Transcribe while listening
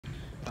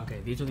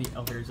these are the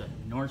elevators at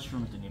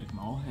Nordstrom at the Natick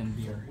Mall, and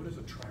they're... What is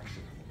a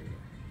traction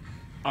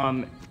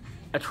elevator?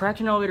 A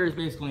traction elevator is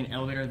basically an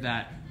elevator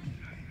that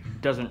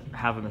doesn't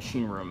have a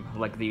machine room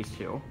like these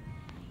two.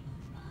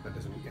 That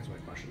doesn't answer my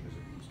question. Does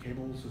it use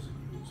cables? Does it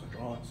use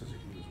hydraulics? Does it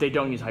use... They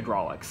don't use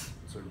hydraulics.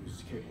 So it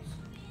uses cables?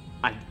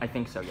 I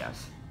think so,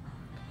 yes.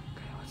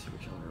 Okay, let's see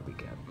which elevator we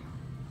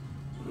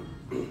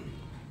get.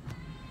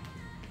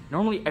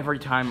 Normally, every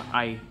time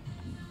I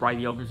ride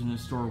the elevators in the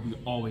store, we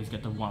always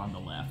get the one on the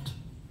left.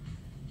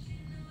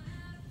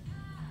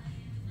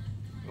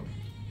 Oh,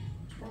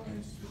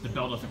 surprise. The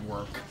bell doesn't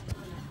work.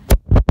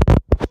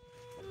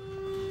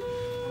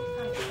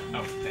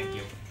 Oh, thank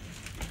you.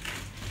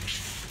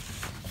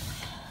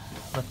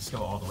 Let's go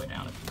all the way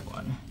down to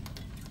P1.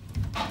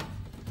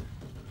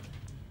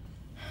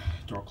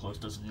 Door close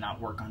does not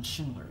work on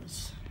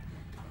Schindler's.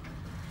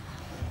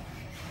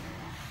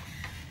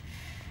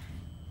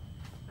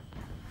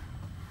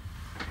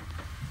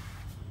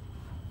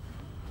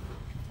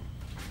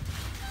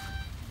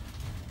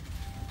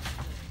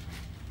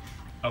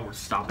 Oh, we're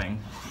stopping.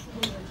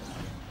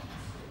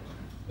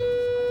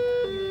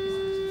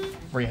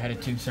 Where are you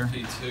headed to, sir?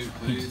 P2,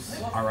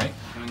 please. All right.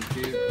 Thank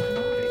you.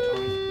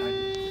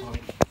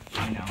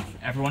 I know.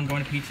 Everyone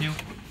going to P2?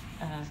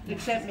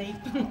 Except me.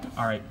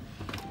 All right.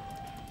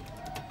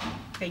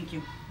 Thank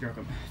you. You're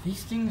welcome.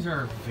 These things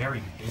are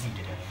very busy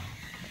today.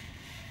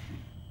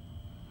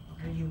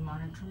 Are you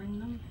monitoring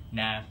them?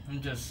 Nah,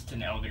 I'm just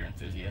an elevator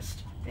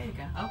enthusiast. There you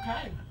go.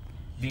 Okay.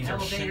 These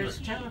Elevators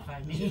are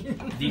terrify me.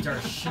 These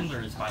are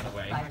Schindler's, by the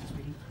way. Bye,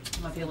 sweetie.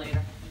 Love you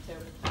later.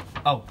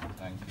 Oh,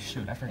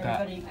 shoot, I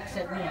forgot. Everybody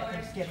except me, I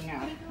think's getting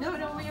out. No,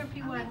 don't we are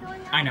P1.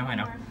 I know.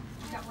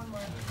 Got one more.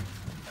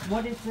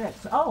 What is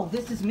this? Oh,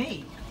 this is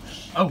me.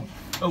 Oh,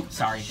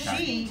 sorry.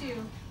 She.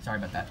 P2. Sorry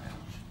about that.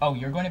 Oh,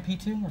 you're going to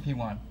P2 or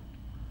P1?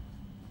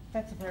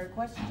 That's a very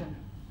question.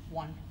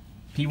 One.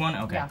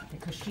 P1? Okay. Yeah,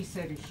 because she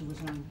said she was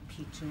on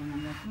P2 and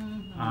I'm like,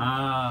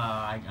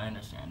 Ah, I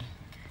understand.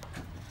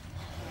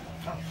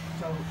 Oh,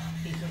 so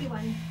P2.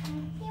 P1.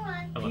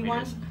 P1.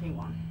 Elevators.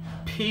 P1.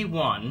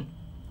 P1.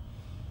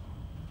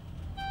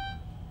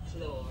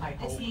 I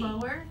hope. It's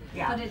lower,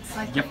 Yeah. but it's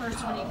like Yep. the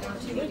first one you go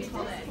to when you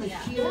pull it.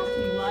 Yeah. She asked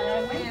me why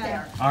I went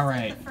there. All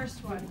right. The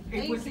first one.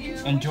 It was Thank you.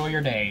 Enjoy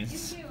your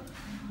days. You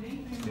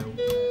too.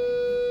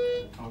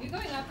 You're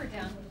going up or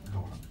down?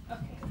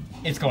 Okay.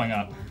 It's going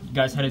up. You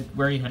guys headed?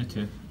 Where are you headed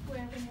to?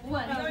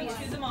 One. Going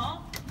to the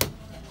mall?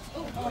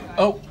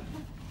 Oh.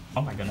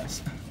 Oh my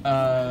goodness. 1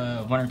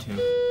 or 2.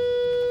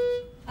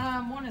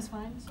 One is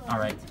fine. So All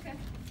right. it's okay.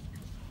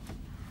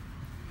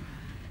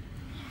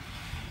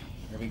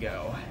 Here we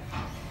go.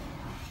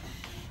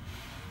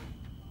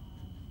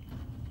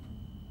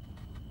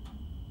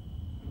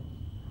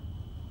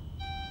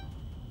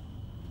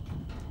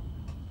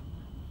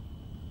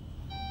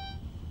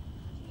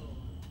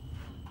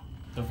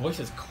 The voice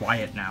is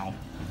quiet now.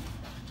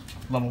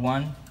 Level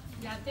 1.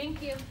 Yeah,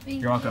 thank you.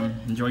 You're welcome.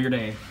 Enjoy your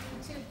day. You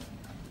too.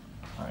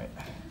 All right.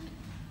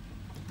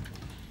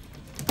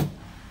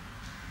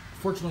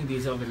 Fortunately,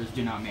 these elevators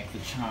do not make the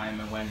chime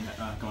when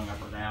going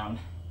up or down.